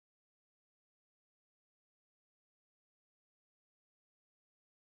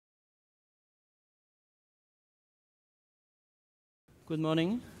Good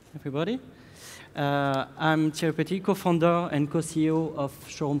morning, everybody. I'm Thierry Petit, co-founder and co-CEO of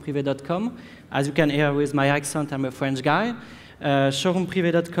Showroomprive.com. As you can hear with my accent, I'm a French guy.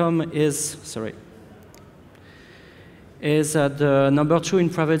 Showroomprive.com is the #2 in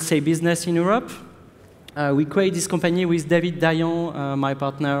private sale business in Europe. We created this company with David Dayon, my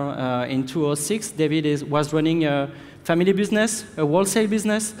partner, in 2006. David was running a family business, a wholesale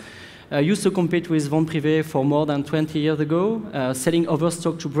business. Used to compete with Vente Privé for more than 20 years ago, selling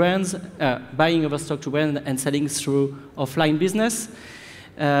overstock to brands, buying overstock to brands and selling through offline business.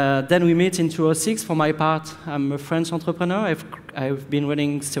 Then we met in 2006. For my part, I'm a French entrepreneur. I've been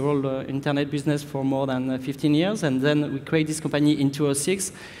running several internet business for more than 15 years, and then we created this company in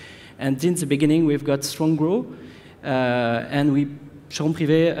 2006. And since the beginning, we've got strong growth, and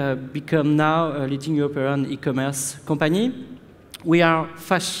Showroomprive become now a leading European e-commerce company. We are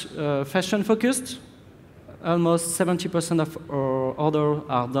fashion-focused. Almost 70% of our orders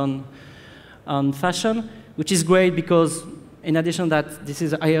are done on fashion, which is great because, in addition that this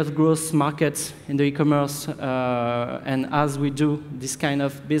is a higher growth market in the e-commerce, and as we do this kind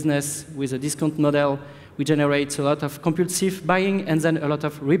of business with a discount model, we generate a lot of compulsive buying and then a lot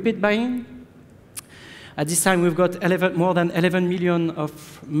of repeat buying. At this time, we've got more than 11 million of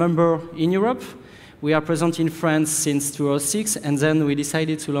members in Europe. We are present in France since 2006, and then we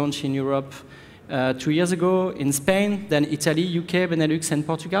decided to launch in Europe 2 years ago, in Spain, then Italy, UK, Benelux, and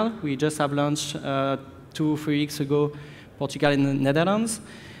Portugal. We just have launched 2 or 3 weeks ago, Portugal and the Netherlands.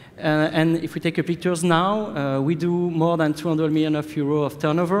 And if we take a pictures now, we do more than 200 million euro of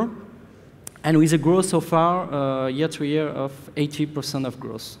turnover, and with a growth so far, year to year, of 80% of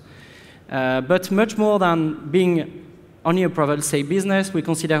growth. But much more than being only a private sale business, we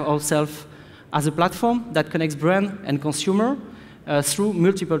consider ourselves as a platform that connects brand and consumer through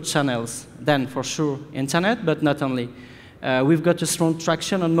multiple channels. Then, for sure, internet, but not only. We've got a strong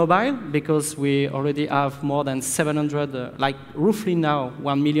traction on mobile because we already have more than 700, like roughly now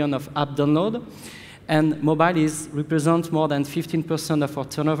 1 million of app download. And mobile represents more than 15% of our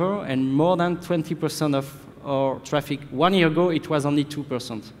turnover and more than 20% of our traffic. 1 year ago, it was only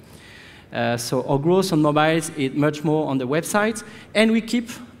 2%. So our growth on mobiles is much more on the website, and we keep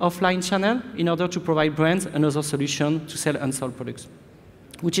offline channel in order to provide brands another solution to sell unsold products,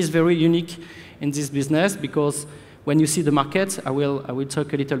 which is very unique in this business because when you see the market, I will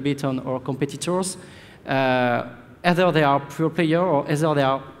talk a little bit on our competitors. Either they are pure player or either they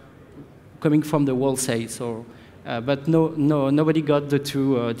are coming from the wholesale. So, but nobody got the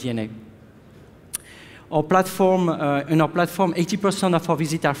two DNA. Our platform, in our platform, 80% of our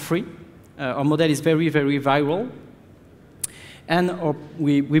visits are free. Our model is very, very viral. And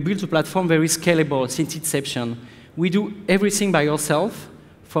we built a platform very scalable since inception. We do everything by ourselves,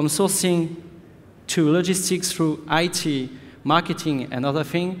 from sourcing to logistics through IT, marketing, and other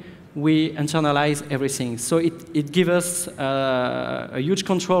things. We internalize everything. So it gives us a huge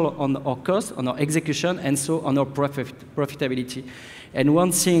control on our cost, on our execution, and so on our profitability. And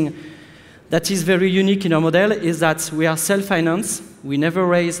one thing that is very unique in our model is that we are self-financed. We never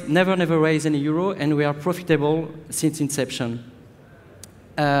raise any euro, and we are profitable since inception.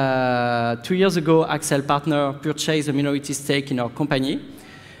 2 years ago, Axel Partner purchased a minority stake in our company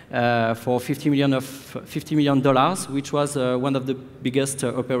for $50 million, which was one of the biggest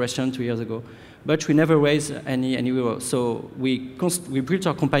operations 2 years ago. But we never raised any euro. So we built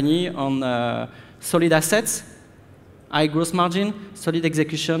our company on solid assets, high gross margin, solid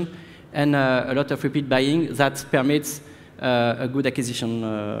execution, and a lot of repeat buying that permits a good acquisition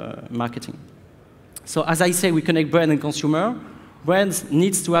marketing. So as I say, we connect brand and consumer. Brands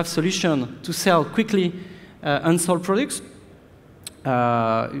need to have solutions to sell quickly unsold products.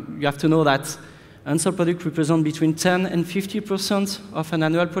 You have to know that unsold products represent between 10 and 50% of an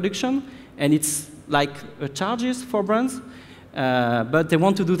annual production, and it's like charges for brands. But they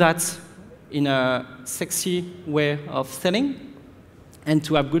want to do that in a sexy way of selling and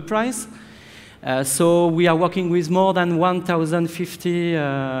to have good price. So we are working with more than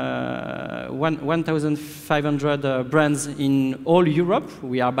 1,500 brands in all Europe.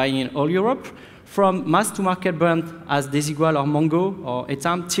 We are buying in all Europe, from mass-to-market brands as Desigual or Mango or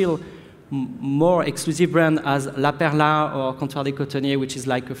Etam, till more exclusive brands as La Perla or Comptoir des Cotonniers, which is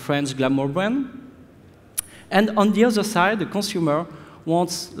like a French glamour brand. And on the other side, the consumer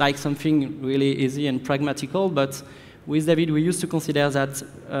wants like something really easy and pragmatical, but with David, we used to consider that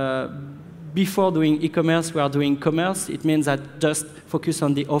before doing e-commerce, we are doing commerce. It means that just focus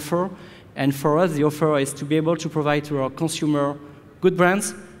on the offer. And for us, the offer is to be able to provide to our consumer good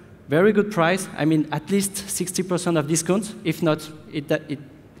brands, very good price. I mean, at least 60% of discount. If not,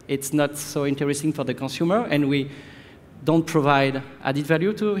 it's not so interesting for the consumer. And we don't provide added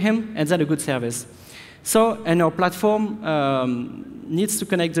value to him, and then a good service. So, and our platform needs to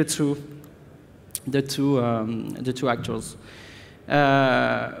connect the two actors.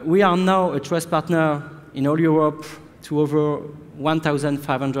 We are now a trust partner in all Europe to over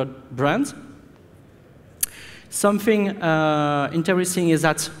 1,500 brands. Something interesting is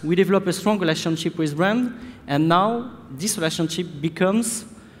that we develop a strong relationship with brands, and now this relationship becomes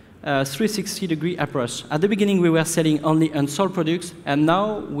a 360-degree approach. At the beginning, we were selling only unsold products, and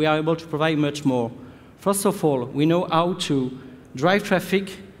now we are able to provide much more. First of all, we know how to drive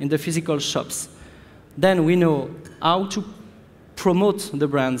traffic in the physical shops. Then we know how to promote the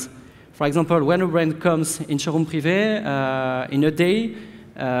brands. For example, when a brand comes in Showroomprive in a day,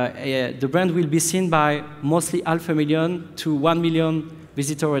 the brand will be seen by mostly 500,000 to 1 million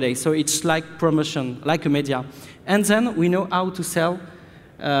visitors a day. So it's like promotion, like a media. And then we know how to sell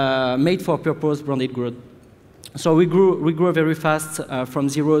made-for-purpose branded goods. So we grew very fast from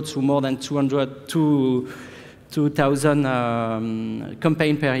 0 to more than 2,000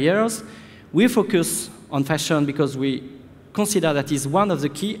 campaigns per year. We focus on fashion because we consider that is one of the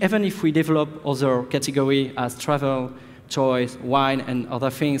key, even if we develop other categories as travel, choice, wine, and other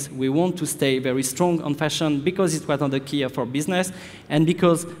things. We want to stay very strong on fashion because it's one of the key of our business, and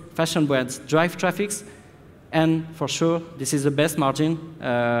because fashion brands drive traffic, and for sure, this is the best margin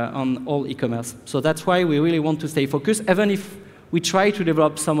on all e-commerce. So that's why we really want to stay focused, even if we try to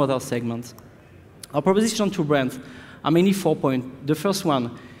develop some other segments. Our proposition to brands are mainly 4 points. The first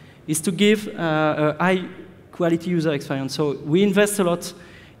one is to give a high-quality user experience. So we invest a lot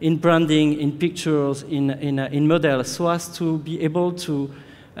in branding, in pictures, in models, so as to be able to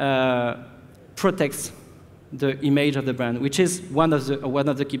protect the image of the brand, which is one of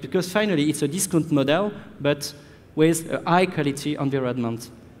the key, because finally it's a discount model, but with a high-quality environment.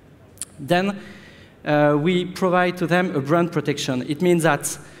 Then we provide to them a brand protection. It means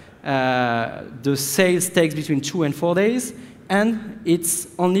that the sales takes between 2 and 4 days, and it's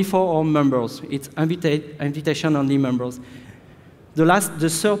only for our members. It's invitation-only members. The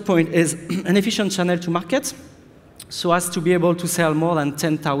third point is an efficient channel to market, so as to be able to sell more than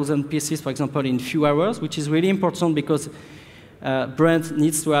 10,000 pieces, for example, in few hours, which is really important because brand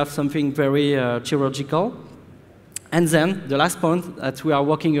needs to have something very chirurgical. And then the last point that we are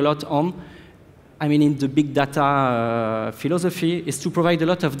working a lot on, I mean, in the big data philosophy, is to provide a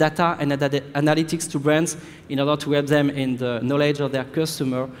lot of data and analytics to brands in order to help them in the knowledge of their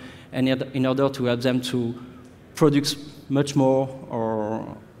customer, and in order to help them to produce much more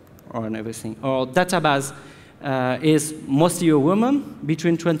or everything. Our database is mostly a woman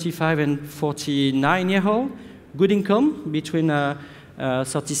between 25 and 49 years old, good income between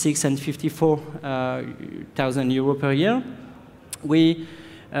 36 and 54,000 euros per year. We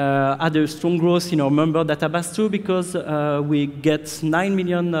had a strong growth in our member database too, because we get 9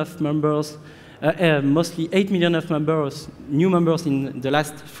 million of members, mostly 8 million of members, new members in the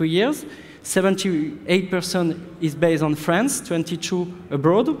last 3 years. 78% is based on France, 22%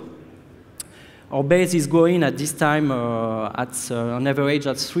 abroad. Our base is growing at this time on average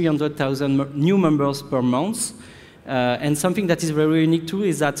at 300,000 new members per month. And something that is very unique too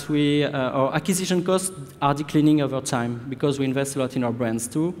is that our acquisition costs are declining over time because we invest a lot in our brands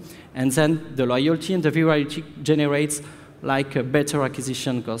too. And then the loyalty and the virality generates like a better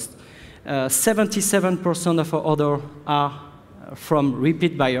acquisition cost. 77% of our orders are from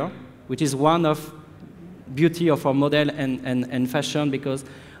repeat buyer, which is one of beauty of our model and fashion, because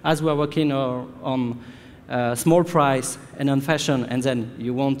as we are working on small price and on fashion, and then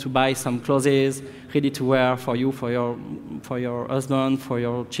you want to buy some clothes ready to wear for you, for your husband, for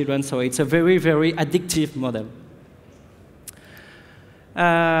your children. So it's a very, very addictive model.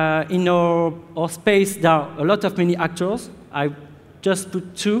 In our space, there are a lot of many actors. I just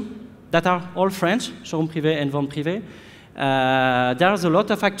put 2 that are all French, Showroomprive and Vente-Privée. There's a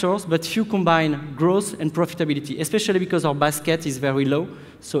lot of actors, but few combine growth and profitability, especially because our basket is very low.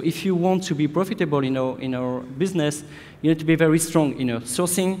 So if you want to be profitable in our business, you need to be very strong in your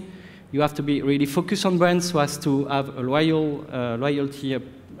sourcing. You have to be really focused on brands so as to have a loyalty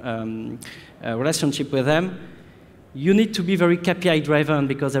relationship with them. You need to be very KPI driven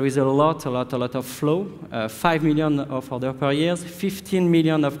because there is a lot of flow. 5 million of orders per year, 15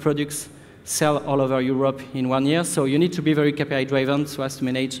 million of products sell all over Europe in 1 year. So you need to be very KPI driven so as to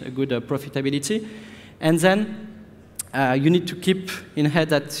manage a good profitability. And then you need to keep in head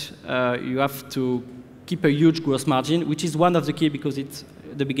that you have to keep a huge gross margin, which is one of the key because it's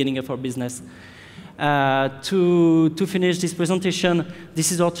the beginning of our business. To finish this presentation,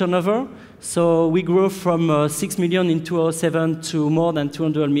 this is our turnover. So we grew from 6 million in 2007 to more than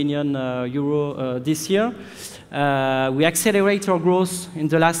 200 million euro this year. We accelerate our growth in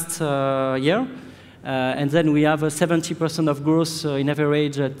the last year. And then we have a 70% of growth in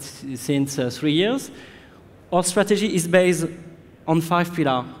average since 3 years. Our strategy is based on 5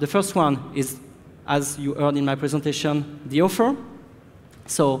 pillars. The first one is, as you heard in my presentation, the offer.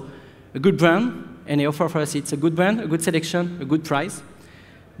 So a good brand. Any offer for us, it's a good brand, a good selection, a good price.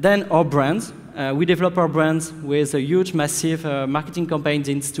 Then our brands. We develop our brands with a huge, massive marketing campaign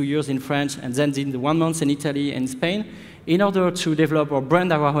in 2 years in French, and then in 1 month in Italy and Spain, in order to develop our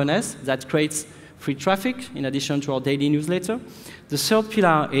brand awareness that creates free traffic, in addition to our daily newsletter. The third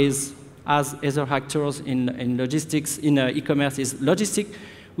pillar is, as other actors in logistics, in e-commerce, is logistics,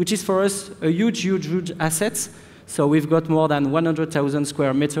 which is for us a huge, huge, huge asset. So we've got more than 100,000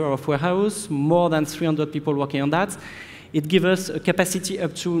 square meters of warehouse, more than 300 people working on that. It gives us a capacity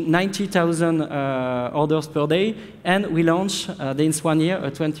up to 90,000 orders per day, and we launch, in 1 year, a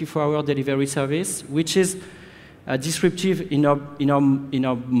 24-hour delivery service, which is disruptive in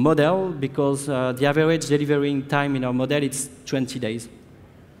our model, because the average delivering time in our model is 20 days.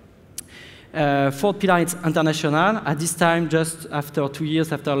 Fourth pillar is international. At this time, just after 2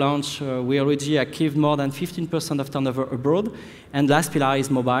 years after launch, we already achieved more than 15% of turnover abroad. And last pillar is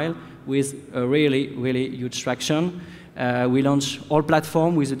mobile, with a really, really huge traction. We launch all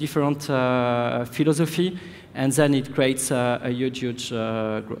platforms with a different philosophy, and then it creates a huge, huge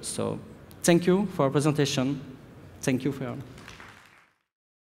growth. So thank you for our presentation. Thank you for